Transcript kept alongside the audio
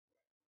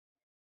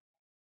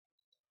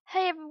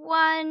Hey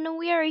everyone,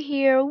 we are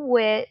here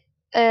with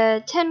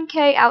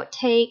 10K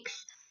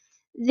Outtakes,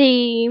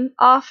 the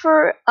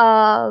offer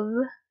of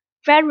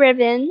Red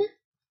Ribbon.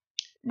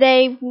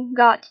 They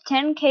got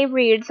 10K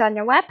reads on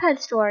their Wattpad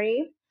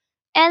story,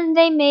 and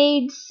they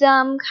made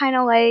some kind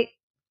of like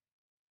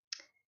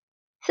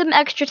some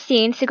extra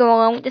scenes to go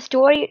along with the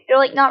story. They're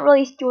like not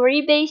really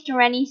story based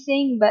or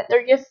anything, but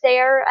they're just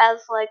there as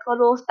like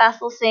little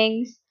special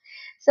things.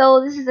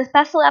 So this is a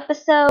special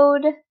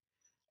episode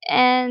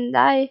and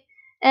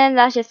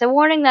that's just a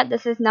warning that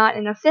this is not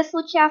an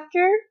official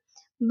chapter,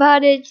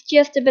 but it's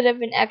just a bit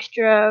of an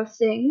extra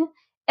thing,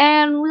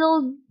 and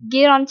we'll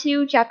get on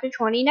to chapter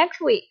 20 next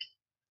week.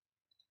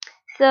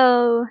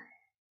 So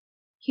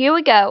here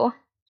we go.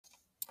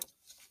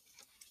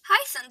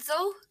 Hi,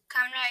 Senzo,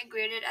 Conrad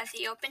greeted as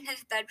he opened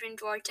his bedroom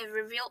door to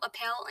reveal a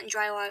pale and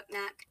dry-white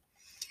neck.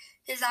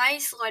 His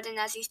eyes lightened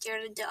as he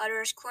stared at the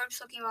other's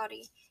corpse-looking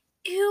body.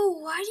 Ew,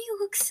 why do you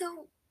look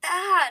so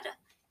bad?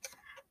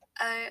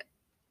 I,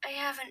 I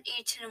haven't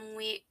eaten in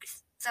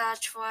weeks,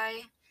 that's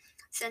why,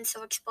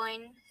 Senzo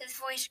explained, his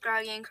voice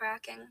groggy and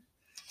cracking.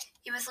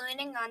 He was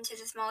leaning onto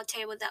the small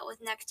table that was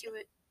next to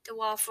the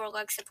wall for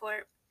leg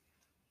support.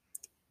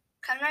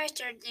 Conrad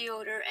stared at the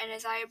odor, and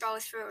his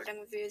eyebrows furrowed in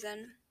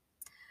confusion.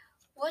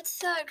 What's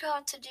that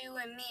got to do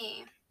with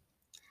me?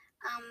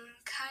 I'm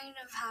kind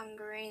of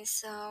hungry,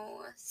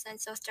 so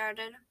Senso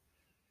started.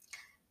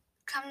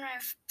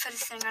 Conrad put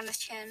his finger on his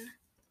chin.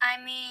 I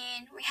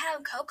mean, we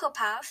have Cocoa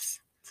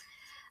Puffs.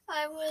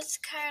 I was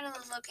kind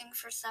of looking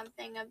for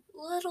something a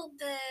little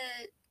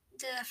bit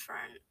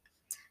different.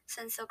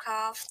 Senso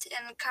coughed,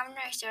 and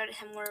Conrad stared at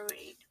him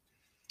worried.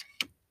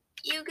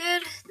 You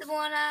good? The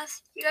blonde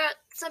asked. You got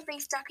something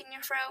stuck in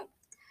your throat?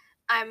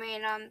 I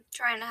mean, I'm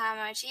trying to have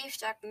my teeth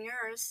stuck in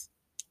yours.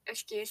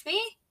 Excuse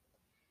me?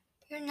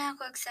 Your neck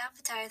looks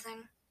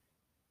appetizing.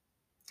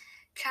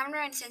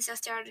 Conrad and Senso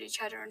stared at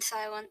each other in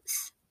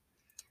silence.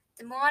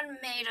 The blonde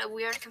made a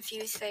weird,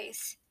 confused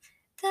face.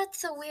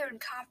 That's a weird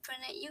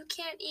compliment. You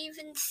can't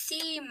even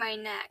see my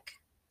neck.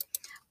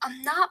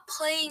 I'm not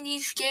playing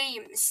these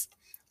games,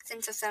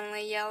 Senso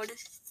suddenly yelled,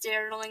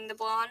 startling the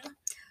blonde.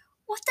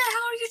 What the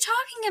hell are you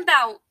talking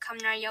about?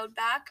 Conrad yelled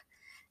back.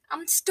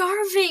 I'm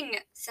starving,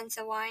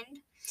 Senso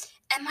whined.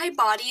 And my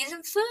body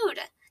isn't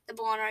food, the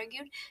blonde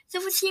argued. So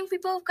it seems we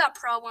both got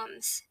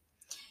problems.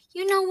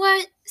 You know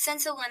what?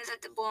 Senso glanced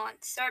at the blonde,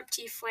 sharp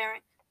teeth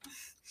flaring.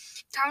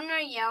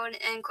 Conrad yelled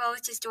and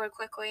closed his door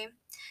quickly.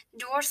 The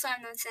door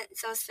slammed on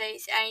Senso's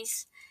face, and he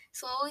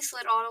slowly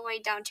slid all the way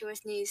down to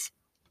his knees.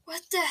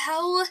 What the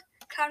hell?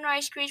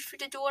 Conrad screeched through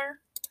the door.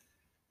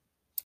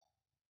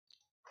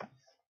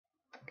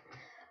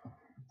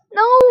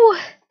 No!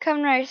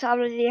 Conrad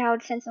sobbed as he held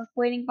Senso's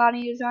bleeding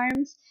body in his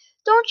arms.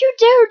 Don't you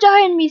dare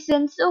die on me,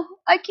 Senso!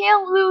 I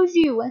can't lose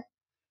you!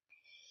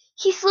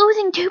 He's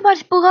losing too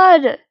much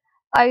blood!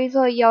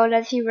 Aizo yelled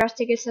as he rushed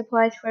to get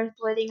supplies for his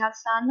bleeding out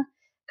son.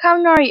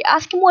 Kaminari,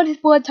 ask him what his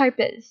blood type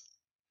is.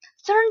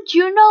 Don't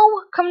you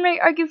know? Kaminari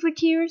argued with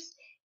tears.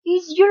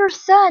 He's your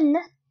son.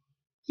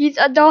 He's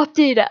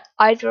adopted,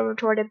 Aizo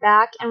retorted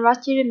back, and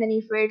rushed to the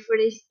mini fridge where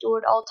they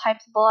stored all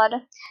types of blood.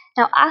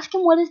 Now ask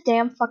him what his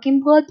damn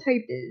fucking blood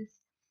type is.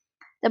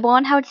 The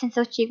blonde held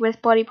Senso's cheek with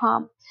his bloody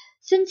palm.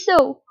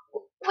 Senso,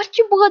 what's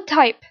your blood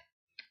type?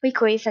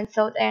 Weakly,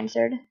 Senso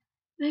answered.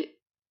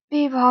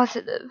 Be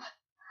positive.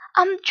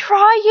 I'm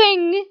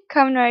trying,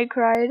 Kaminari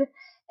cried,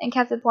 and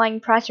kept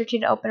applying pressure to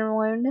the open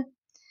wound.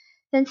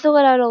 Then she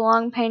let out a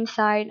long pained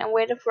sigh and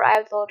waited for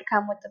Aizo to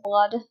come with the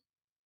blood.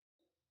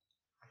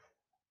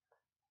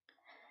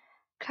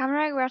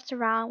 Kaminari rushed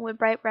around with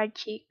bright red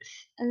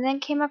cheeks, and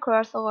then came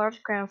across a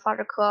large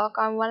grandfather clock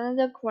on one of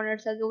the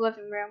corners of the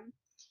living room.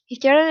 He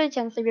stared at it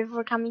gently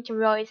before coming to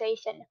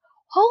realization.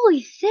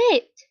 Holy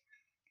shit!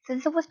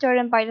 Senso was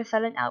startled by the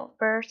sudden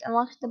outburst and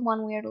looked at the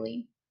blonde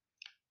weirdly.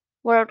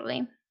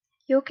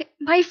 You okay?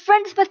 My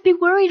friends must be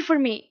worried for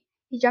me.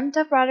 He jumped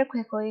up rather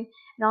quickly,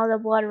 and all the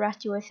blood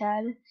rushed to his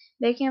head,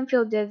 making him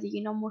feel dizzy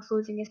and almost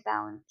losing his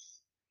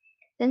balance.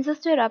 Denzel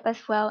stood up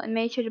as well and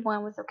made sure the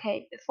blonde was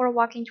okay before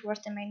walking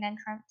towards the main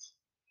entrance.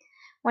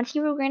 Once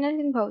he regained his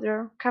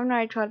composure,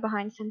 Kaminari trod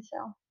behind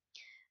Senso.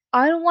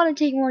 I don't want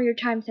to take more of your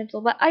time,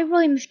 Senso, but I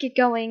really must get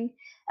going.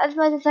 As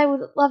much as I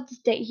would love to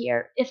stay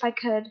here, if I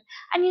could,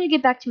 I need to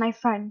get back to my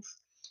friends.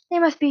 They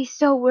must be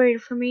so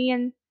worried for me,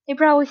 and they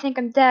probably think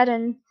I'm dead,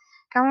 and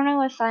Kaminari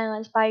was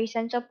silenced by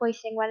Senso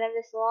placing one of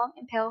his long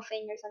and pale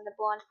fingers on the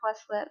blonde's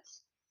plush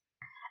lips.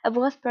 A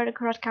blood spread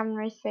across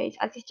Kaminari's face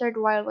as he stared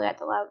wildly at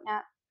the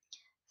loudnet.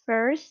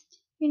 First,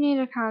 you need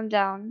to calm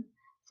down,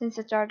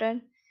 Senso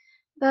started,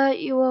 but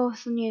you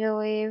also need to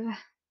leave.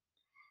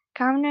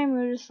 Kaminari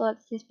moved his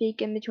lips to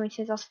speak in between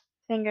Senso's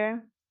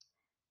finger.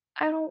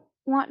 I don't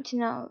want to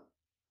know,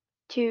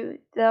 too,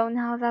 though,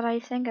 now that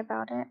I think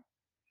about it.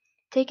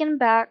 Taken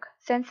aback,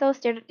 Senso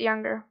stared at the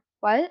younger.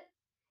 What?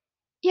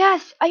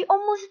 Yes, I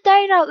almost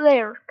died out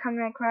there,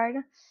 Conrad cried.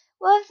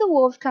 What if the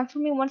wolves come for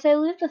me once I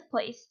leave this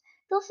place?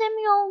 They'll send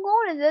me all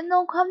alone and then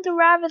they'll come to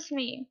ravish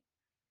me.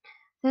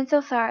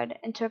 Senso sighed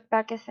and took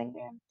back his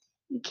finger.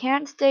 You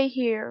can't stay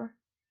here.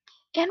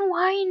 And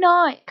why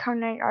not?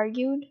 Kamen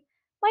argued.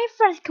 My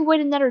friends could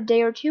wait another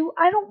day or two.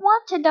 I don't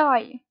want to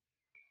die.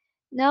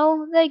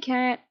 No, they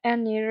can't,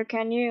 and neither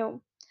can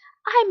you.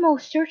 I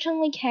most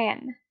certainly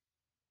can.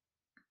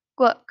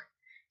 Look.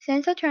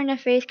 Sansa turned to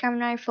face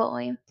Kamen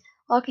fully,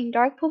 locking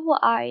dark purple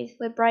eyes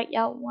with bright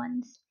yellow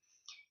ones.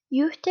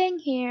 You staying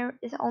here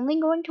is only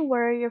going to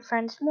worry your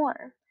friends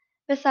more.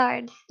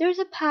 Besides, there's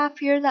a path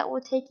here that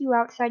will take you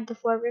outside the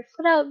forest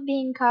without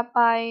being caught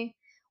by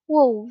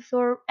wolves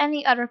or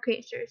any other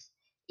creatures.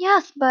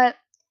 Yes, but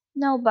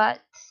no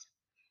buts.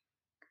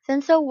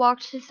 Senso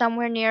walked to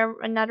somewhere near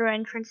another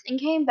entrance and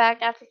came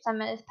back after some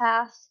minutes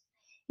passed.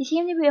 He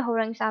seemed to be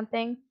holding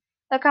something,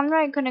 but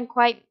Kamen couldn't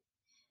quite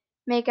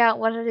make out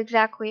what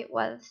exactly it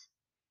was.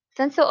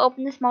 Senso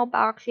opened the small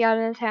box he had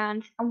in his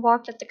hands and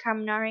walked up to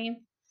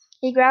Kaminari.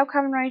 He grabbed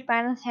Kaminari's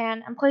by his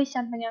hand and placed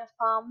something in his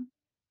palm.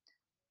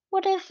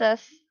 What is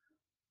this?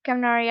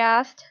 Kaminari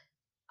asked,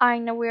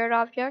 eyeing the weird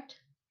object.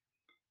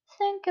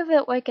 Think of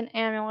it like an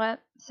amulet,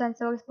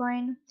 Senso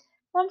explained.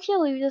 Once you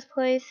leave this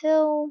place,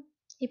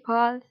 he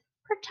paused,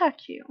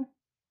 protect you.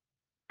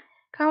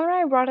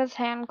 Kaminari brought his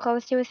hand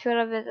close to his field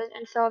of vision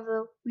and saw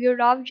the weird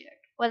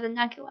object was a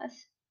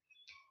necklace.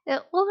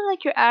 It looked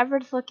like your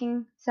average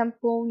looking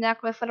simple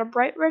necklace with a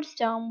bright red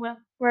stone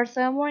where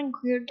silver and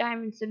clear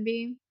diamonds should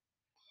be.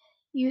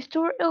 You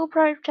sure it'll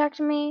protect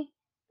me?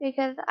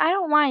 Because I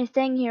don't mind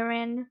staying here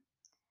and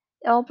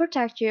it'll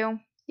protect you,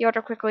 the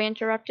other quickly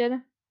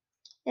interrupted.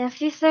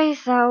 If you say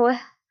so.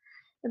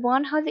 The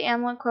blonde held the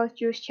amulet close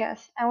to his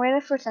chest and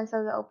waited for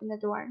Senso to open the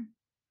door.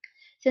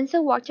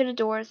 Senso walked to the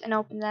doors and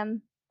opened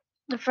them,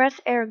 the fresh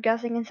air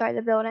gusting inside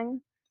the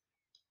building.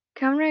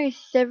 Conrad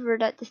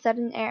shivered at the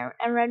sudden air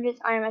and rubbed his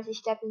arm as he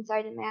stepped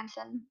outside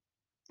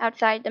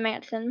the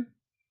mansion.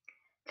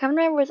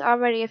 Conrad was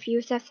already a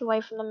few steps away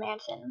from the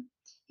mansion.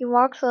 He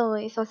walked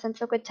slowly so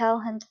Senso could tell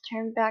him to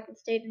turn back and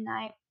stay the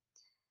night.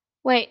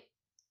 Wait,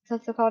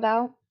 Senso called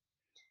out.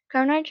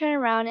 Conrad turned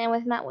around and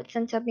was met with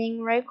Senso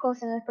being very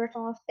close in his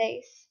personal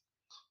space.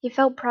 He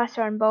felt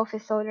pressure on both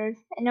his shoulders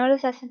and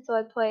noticed that Senso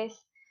had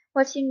placed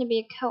what seemed to be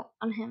a coat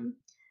on him.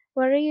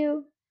 What are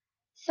you?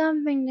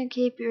 Something to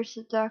keep your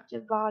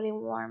seductive body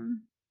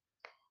warm.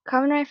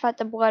 Conrad felt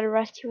the blood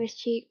rush to his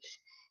cheeks.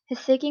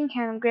 His shaking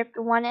hand gripped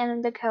one end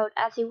of the coat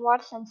as he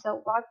watched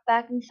Senso walk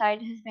back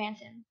inside his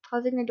mansion,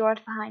 closing the doors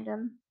behind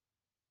him.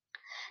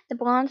 The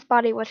blonde's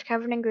body was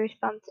covered in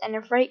goosebumps, and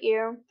her right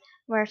ear,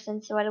 where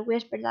Senso had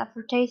whispered that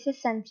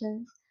flirtatious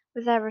sentence,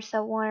 was ever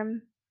so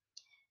warm.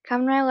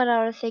 Conrad let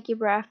out a shaky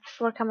breath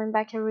before coming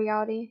back to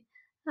reality.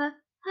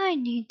 I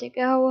need to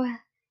go,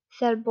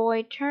 said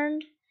boy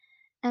turned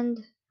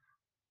and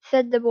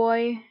said the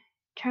boy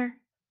turn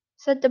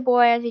said the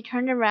boy as he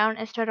turned around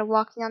and started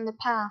walking down the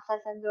path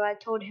as Enzo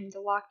had told him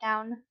to walk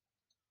down.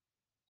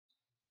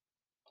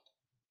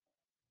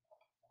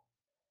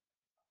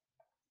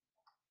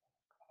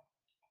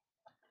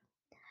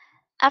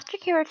 After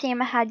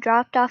Kirishima had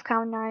dropped off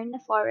Kaminari in the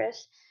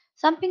forest,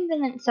 something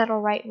didn't settle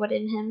right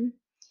within him.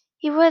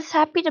 He was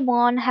happy the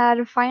blonde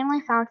had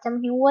finally found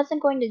someone who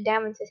wasn't going to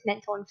damage his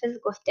mental and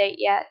physical state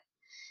yet.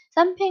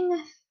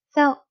 Something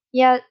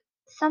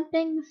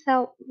something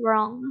felt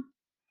wrong.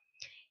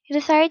 He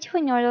decided to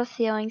ignore those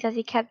feelings as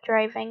he kept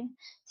driving,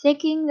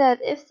 thinking that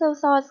if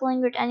those thoughts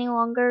lingered any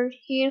longer,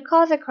 he'd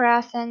cause a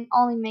crash and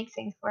only make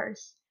things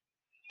worse.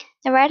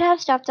 The redhead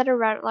stopped at a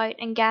red light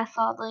and gasped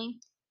loudly.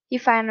 He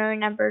finally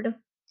remembered.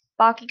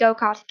 Bakugo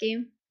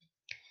Katsuki.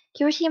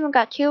 Kirishima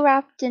got too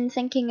wrapped in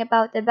thinking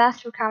about the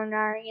best for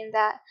Kaminari and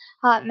that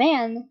hot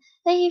man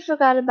that he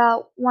forgot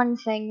about one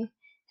thing,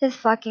 his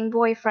fucking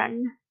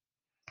boyfriend.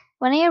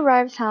 When he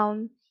arrives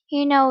home,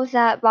 he knows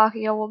that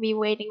Bakugo will be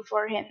waiting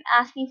for him,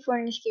 asking for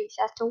an excuse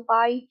as to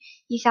why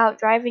he's out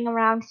driving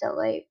around so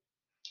late.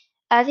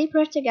 As he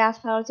pushed the gas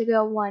pedal to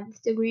go once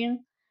the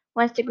green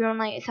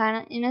light is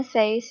silent in his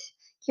face,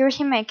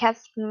 Kirishima kept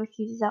speaking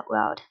excuses out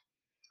loud.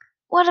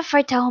 What if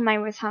I tell him I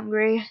was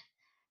hungry?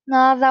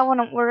 No, that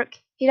wouldn't work.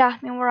 He'd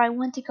ask me where I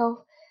went to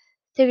go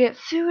to get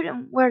food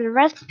and where the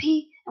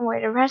recipe and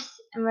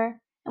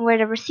where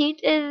the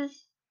receipt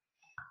is.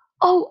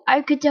 Oh,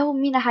 I could tell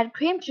Mina had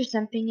cramps or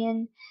something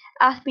and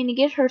ask me to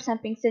get her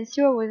something since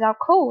Cyril was out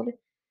cold.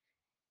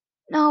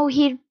 No,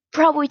 he'd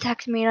probably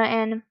text Mina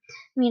and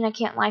Mina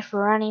can't lie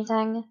for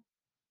anything.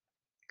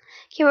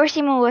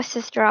 Kirishima was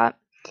distraught.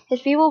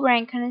 His feeble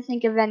brain couldn't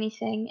think of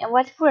anything, and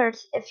what's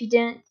worse, if he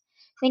didn't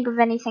think of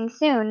anything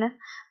soon,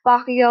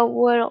 Bakugo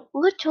would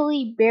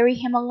literally bury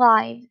him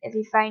alive if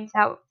he finds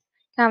out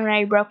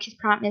Kaminari broke his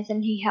promise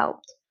and he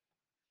helped.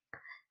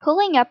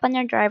 Pulling up on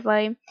their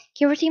driveway,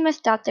 Kirishima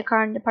stopped the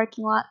car in the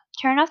parking lot,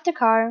 turned off the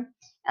car,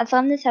 and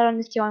slammed his head on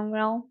the steering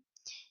wheel.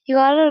 He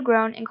let out a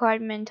groan and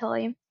cried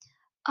mentally,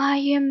 I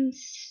am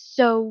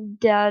so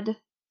dead.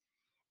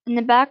 In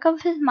the back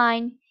of his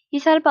mind, he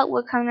thought about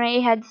what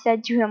Conrad had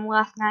said to him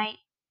last night.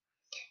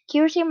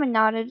 Kirishima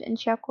nodded and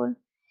chuckled.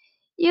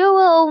 You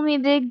will owe me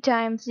big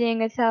time,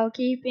 seeing as how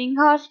keeping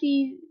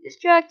Hoshi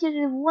distracted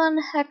is one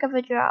heck of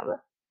a job.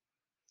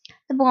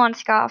 The blonde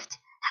scoffed.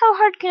 How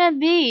hard can it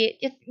be?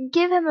 Just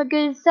give him a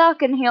good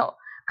suck and he'll...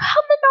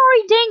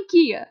 Sorry,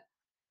 Dinky!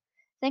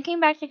 Thinking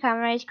back to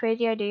Conrad's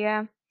crazy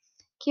idea,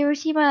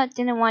 Kirishima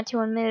didn't want to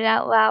admit it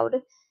out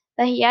loud,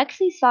 but he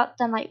actually thought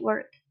that might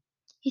work.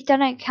 He's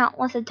done it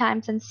countless of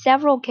times on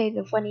several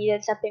occasions when he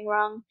did something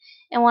wrong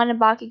and wanted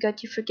Bakugo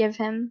to forgive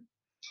him.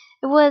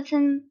 It was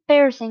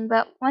embarrassing,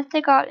 but once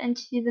they got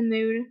into the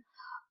mood,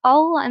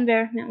 all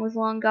embarrassment was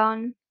long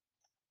gone.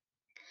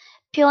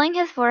 Peeling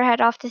his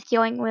forehead off the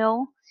steering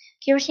wheel,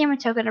 Kirishima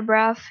took a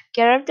breath,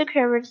 gathered the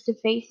courage to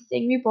face his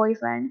angry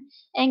boyfriend,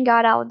 and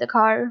got out of the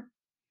car.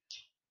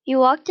 He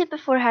locked it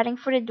before heading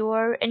for the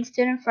door and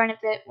stood in front of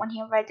it when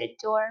he arrived at the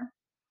door.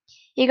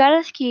 He got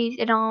his keys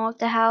and unlocked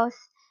the house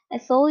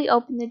and slowly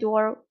opened the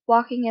door,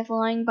 walking his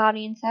lying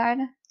body inside.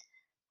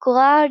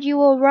 Glad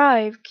you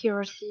arrived,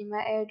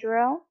 Kirishima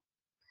Adriel.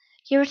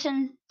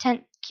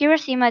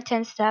 Kirishima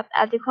tensed up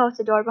as he closed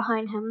the door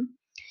behind him.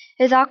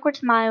 His awkward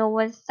smile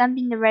was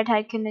something the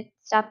redhead couldn't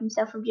stop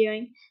himself from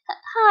doing.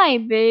 Hi,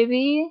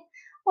 baby.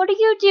 What are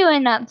you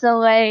doing up so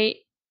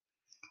late?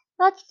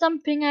 That's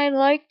something I'd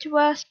like to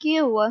ask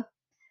you,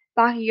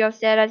 Bakugo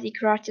said as he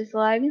crossed his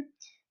leg.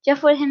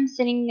 Just with him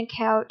sitting on the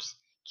couch,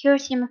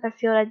 Kirishima could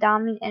feel the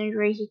dominant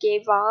energy he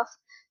gave off,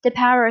 the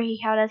power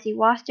he held as he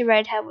watched the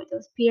redhead with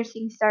those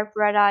piercing, sharp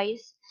red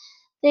eyes.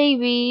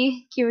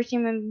 Baby,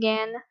 Kirishima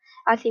began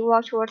as he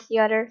walked towards the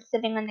other,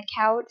 sitting on the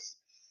couch,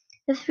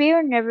 his fear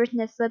and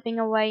nervousness slipping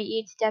away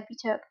each step he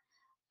took.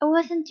 I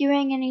wasn't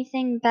doing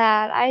anything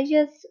bad. I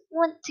just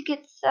want to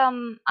get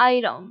some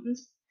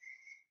items.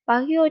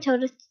 Bakugo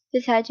tilted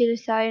his head to the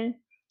side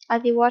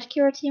as he watched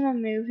Kirishima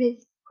move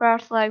his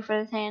crossed leg with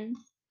his hands.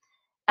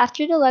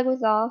 After the leg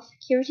was off,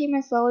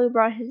 Kirishima slowly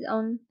brought his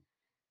own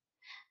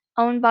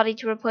body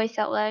to replace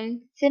that leg,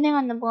 sitting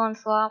on the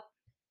blonde's lap.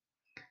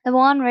 The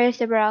blonde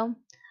raised a brow.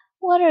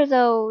 What are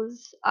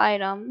those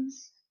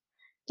items?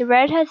 The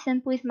redhead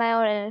simply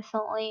smiled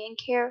innocently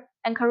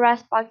and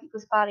caressed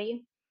Bakugo's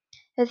body,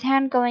 his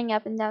hand going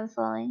up and down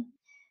slowly.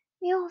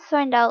 You'll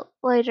find out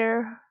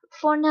later.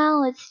 For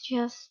now, it's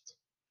just...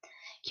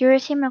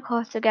 Kirishima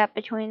closed the gap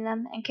between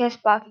them and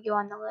kissed Bakugo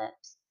on the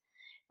lips.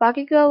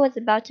 Bakugo was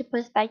about to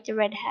push back the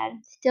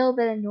redhead, still a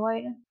bit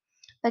annoyed,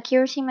 but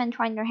Kirishima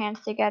entwined their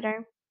hands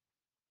together.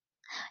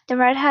 The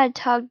redhead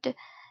tugged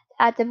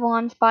at the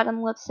blonde's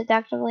bottom lip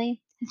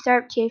seductively, his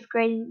sharp teeth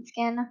grating the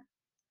skin.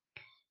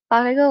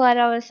 Bakugo let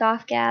out a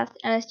soft gasp,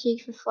 and his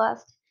cheeks were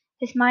flushed,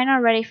 his mind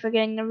already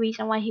forgetting the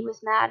reason why he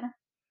was mad.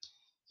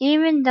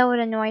 Even though it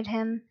annoyed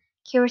him,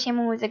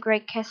 Kirishima was a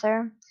great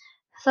kisser.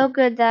 So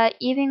good that,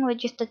 even with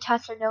just a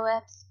touch of the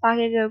lips,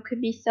 Bakugo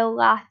could be so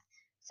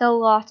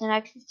lost in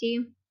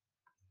ecstasy.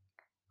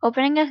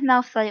 Opening his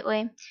mouth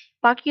slightly,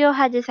 Bakugo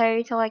had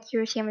decided to let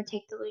Kirishima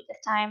take the lead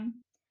this time.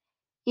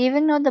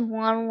 Even though the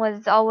blonde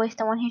was always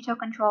the one who took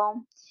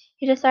control,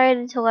 he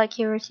decided to let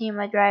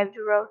Kirishima drive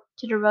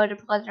to the road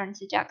of pleasure and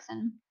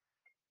seduction.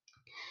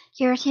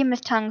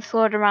 Kirishima's tongue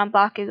swirled around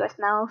Bakugo's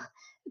mouth,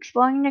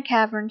 exploring the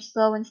cavern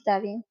slow and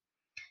steady.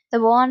 The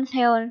blonde's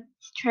tail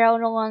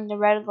trailed along the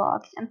red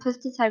locks and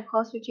pushed his head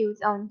closer to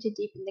his own to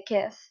deepen the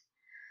kiss.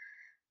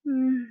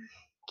 Hmm,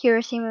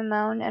 Kirishima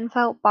moaned and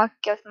felt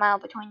Bakugo smile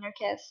between their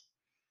kiss.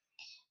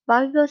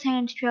 Bakugo's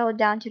hands trailed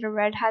down to the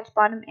redhead's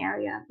bottom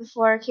area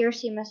before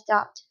Kirishima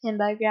stopped him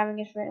by grabbing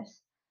his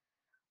wrist.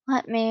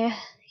 Let me,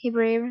 he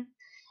breathed,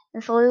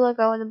 and slowly let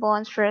go of the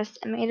blonde's wrist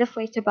and made his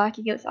way to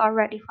Bakugo's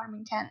already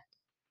forming tent.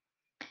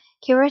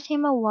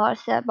 Kirishima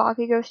watched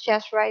Bakugo's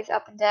chest rise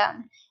up and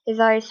down, his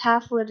eyes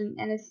half lit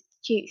and his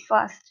cheeks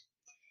flushed.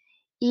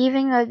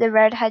 Even though the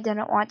redhead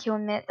didn't want to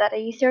admit that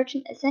a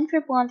certain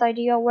eccentric blonde's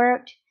idea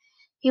worked,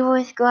 he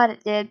was glad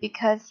it did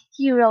because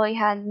he really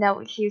had no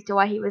excuse to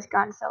why he was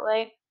gone so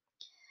late.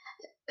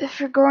 If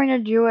you're going to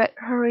do it,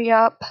 hurry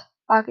up,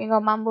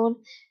 Bakugo mumbled,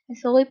 and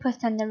slowly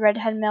pushed on the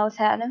redhead male's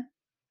head.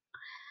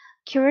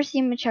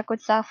 Kirishima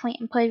chuckled softly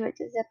and played with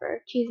the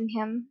zipper, teasing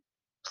him.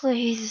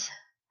 Please.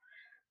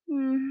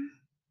 Hmm.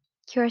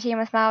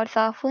 Kirishima smiled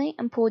softly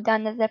and pulled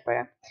down the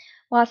zipper,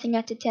 watching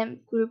as the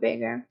tent grew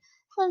bigger.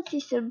 Since he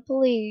said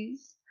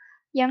please.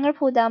 Younger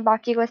pulled down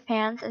Bakugo's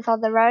pants and saw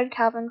the red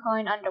Calvin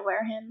Klein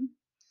underwear hem.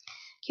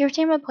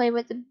 Kirishima played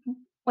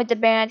with the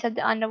bands of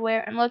the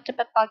underwear and looked up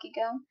at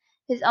Bakugo,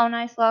 his own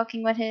eyes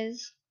locking with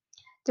his.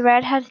 The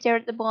redhead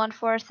stared at the blonde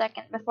for a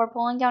second before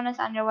pulling down his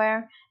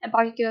underwear and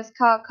Bakugo's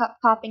cock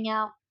popping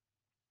out.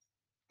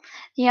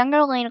 The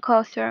younger leaned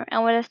closer,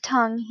 and with his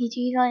tongue he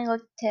teasingly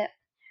licked the tip,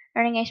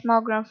 earning a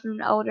small groan from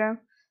the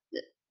older.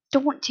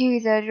 Don't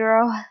tease her,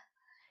 girl.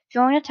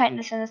 Feeling the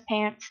tightness in his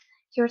pants,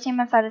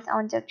 Kirishima felt his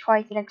own dip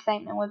twice in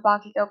excitement when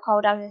Bakugo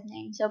called out his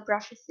name so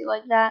breathlessly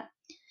like that.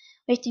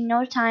 Wasting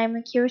no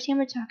time,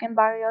 Kirishima took in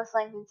Bakugo's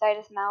length inside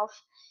his mouth.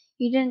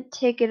 He didn't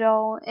take it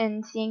all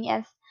in, seeing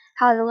as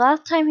how the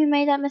last time he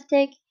made that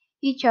mistake,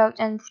 he choked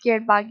and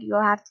scared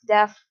Bakugo half to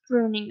death,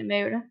 ruining the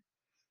mood.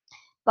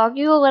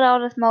 Bakugo let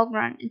out a small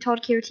grunt and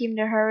told Kirishima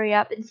to hurry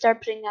up and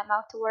start putting that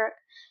mouth to work,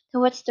 to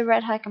which the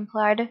redhead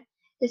complied.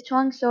 His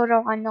tongue soared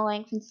along the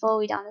length and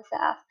slowly down his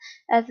ass,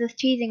 as if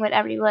teasing with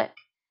every lick.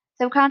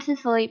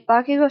 Subconsciously,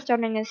 Bakugo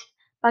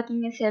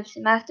bucking his hips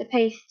and matched the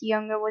pace the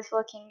younger was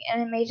looking,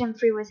 and it made him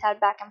throw his head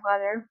back and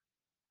flutter.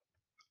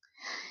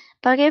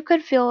 Bucky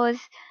could feel his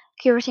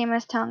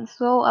Kirishama's tongue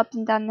swirl up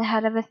and down the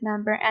head of his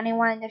member, and he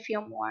wanted to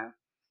feel more,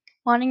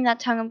 wanting that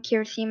tongue of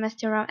Kirishima's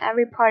to roam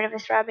every part of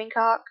his throbbing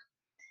cock.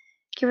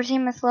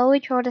 Kirishima slowly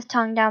twirled his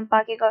tongue down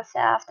Bakugo's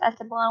shaft as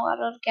the blonde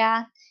waddled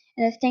gas,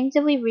 and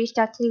instinctively reached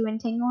out to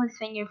entangle his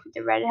fingers with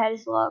the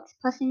redhead's locks,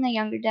 pressing the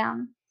younger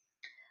down.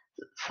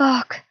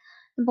 Fuck!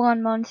 The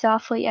blonde moaned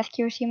softly as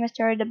Kirishima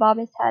started to bob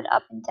his head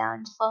up and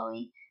down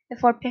slowly,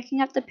 before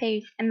picking up the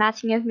pace and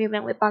matching his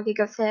movement with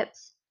Bakugo's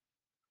hips.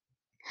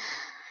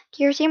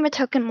 Kirishima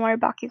took in more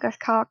of Bakugo's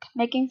cock,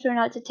 making sure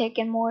not to take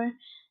in more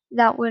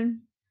that would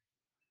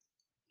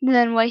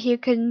than what he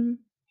could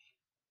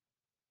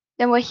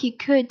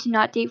to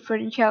not deep throat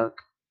and choke.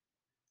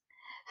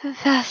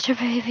 Faster,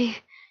 baby,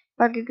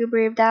 Bakugo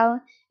breathed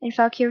out, and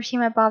felt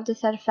Kirishima bob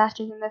his head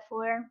faster than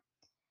before.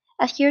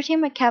 As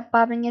Kirishima kept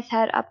bobbing his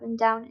head up and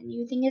down and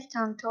using his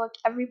tongue to lick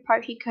every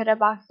part he could of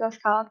Bakugo's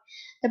cock,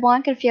 the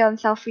blonde could feel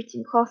himself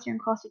reaching closer and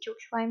closer to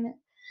excitement.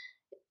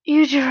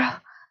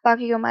 Yujiro,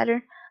 Bakugo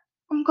muttered,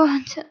 I'm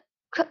going to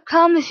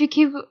come if you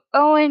keep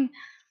going.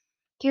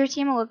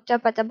 Kirishima looked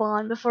up at the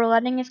blonde before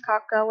letting his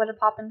cock go with a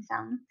popping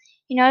sound.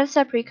 He noticed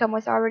that pre-cum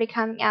was already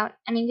coming out,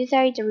 and he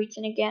decided to reach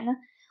in again,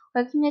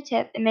 licking the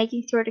tip and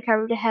making sure to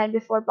cover the head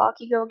before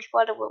Bakugo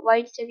exploded with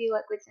white, sticky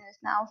liquids in his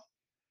mouth.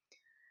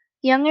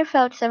 The younger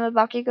felt some of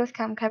Bakugo's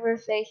cum cover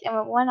his face, and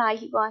with one eye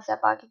he glanced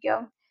at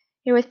Bakugo.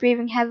 He was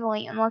breathing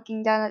heavily and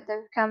looking down at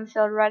the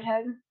cum-filled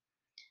redhead.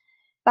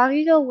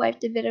 Bakugo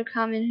wiped a bit of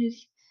cum in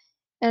his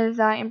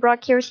eye and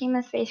brought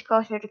Kirishima's face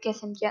closer to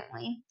kiss him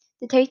gently.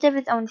 The taste of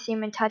his own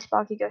semen touched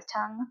Bakugo's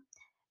tongue.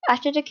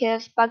 After the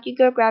kiss,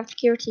 Bakugo grabbed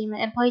Kirishima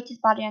and placed his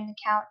body on the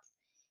couch.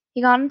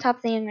 He got on top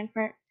of the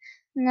infant.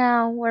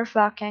 Now we're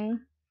fucking.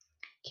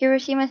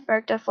 Kirishima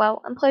smirked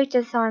afloat and placed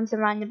his arms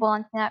around the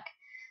blonde's neck.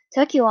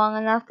 Took you long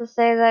enough to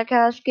say that,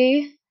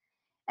 Kashki?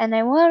 And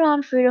they went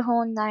on through the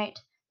whole night,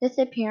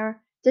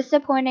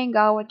 disappointing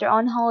God with their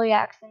unholy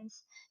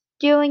accents,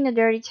 doing the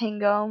dirty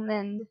tango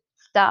and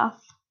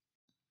stuff.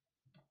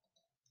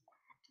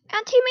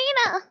 Auntie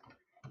Mina!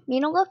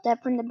 Mina looked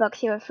up from the book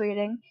she was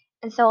reading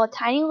and saw a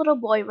tiny little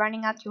boy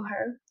running up to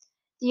her.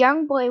 The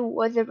young boy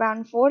was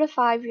around 4 to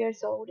 5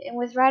 years old and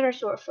was rather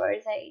short for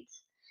his age.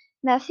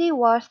 Messy,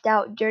 washed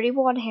out, dirty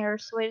blonde hair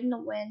swayed in the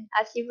wind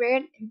as he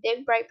ran, and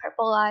big bright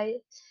purple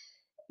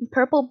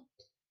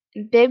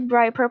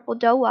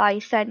doe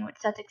eyes shone with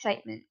such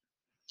excitement.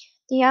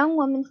 The young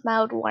woman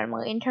smiled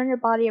warmly and turned her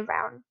body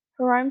around,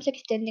 her arms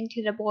extending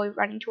to the boy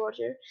running towards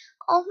her.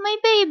 Oh, my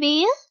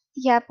baby!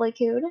 He happily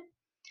cooed.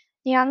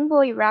 The young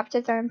boy wrapped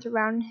his arms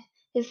around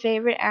his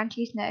favorite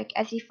auntie's neck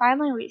as he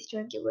finally reached her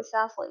and giggled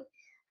softly.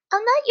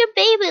 I'm not your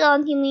baby,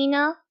 Auntie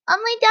Mina.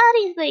 I'm my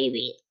daddy's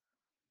baby.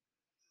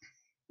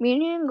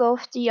 Mina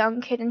engulfed the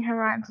young kid in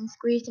her arms and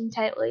squeezed him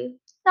tightly,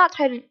 not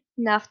tight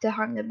enough to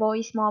harm the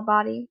boy's small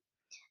body.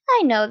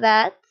 I know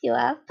that, she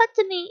laughed, but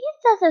to me,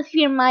 it's as if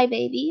you're my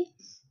baby.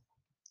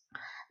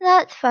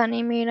 That's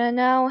funny, Mina.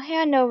 Now,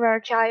 hand over our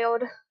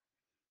child.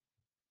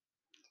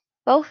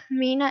 Both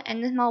Mina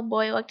and the small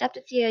boy looked up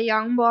to see a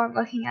young boy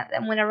looking at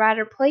them with a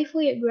rather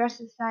playfully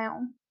aggressive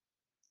smile.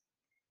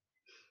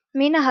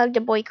 Mina hugged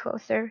the boy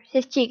closer,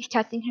 his cheeks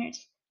touching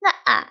hers.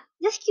 Nuh-uh.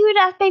 This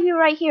cute-ass baby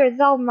right here is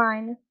all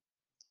mine.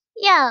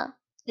 Yeah,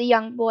 the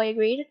young boy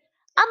agreed.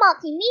 I'm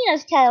Auntie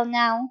Mina's child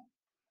now.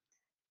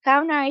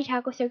 Kaminari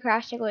tackled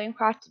sarcastically and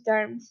crossed his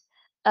arms.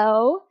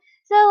 Oh?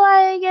 So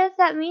I guess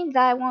that means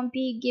I won't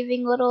be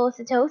giving little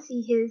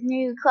Satoshi his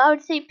new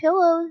cloud-shaped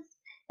pillows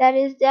that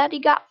his daddy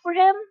got for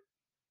him?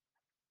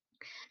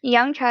 The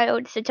young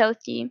child,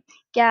 Satoshi,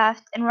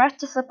 gasped and rushed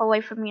to slip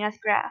away from Mina's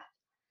grasp.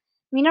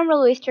 Mina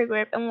released her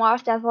grip and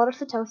watched as little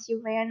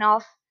Satoshi ran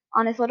off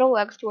on his little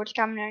legs towards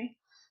Kaminari.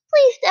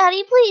 Please,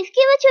 Daddy, please, give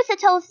it to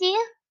Satoshi!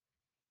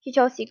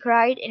 Satoshi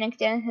cried and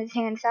extended his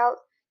hands out,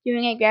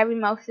 doing a grabbing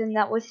motion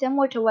that was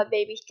similar to what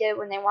babies did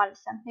when they wanted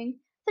something.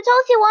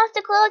 Satoshi wants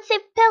the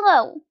cloud-shaped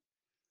pillow!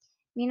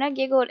 Mina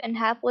giggled and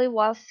happily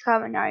watched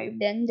Kaminari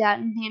bend down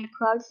and hand a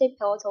cloud-shaped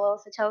pillow to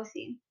little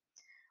Satoshi.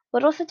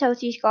 Little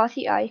Satoshi's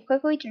glossy eyes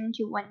quickly turned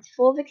to ones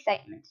full of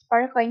excitement,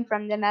 sparkling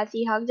from them as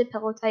he hugged the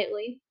pillow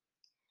tightly.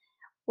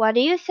 What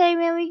do you say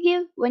when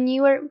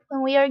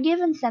we are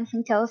given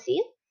something, Toshi?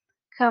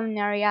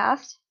 Kaminari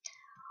asked,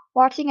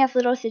 watching as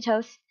little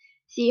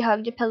Satoshi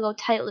hugged the pillow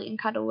tightly and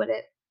cuddled with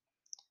it.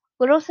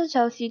 Little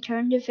Satoshi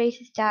turned to face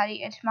his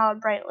daddy and smiled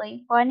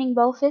brightly, joining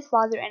both his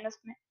father and his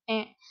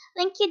aunt.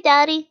 Thank you,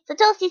 Daddy.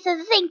 Satoshi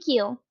says thank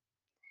you.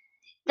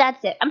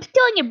 That's it. I'm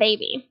stealing your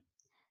baby.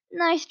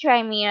 Nice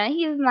try, Mina.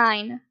 He's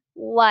mine.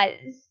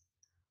 Was.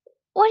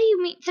 What do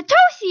you mean?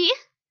 Satoshi!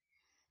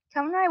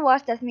 Kaminari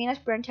watched as Mina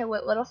sprinted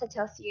with little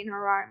Satoshi in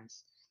her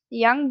arms. The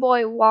young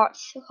boy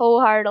watched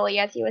wholeheartedly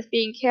as he was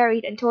being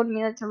carried and told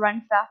Mina to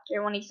run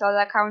faster when he saw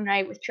that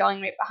Kaminari was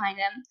trailing right behind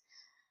him.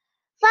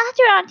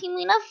 Faster, Auntie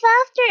Mina,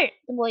 faster!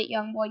 The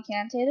young boy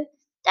chanted.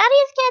 Daddy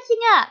is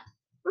catching up!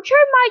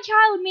 Return my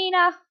child,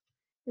 Mina!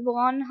 The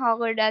blonde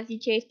hollered as he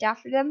chased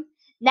after them.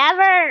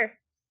 Never!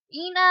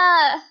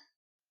 Ina!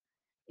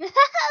 This is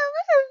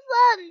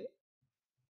fun!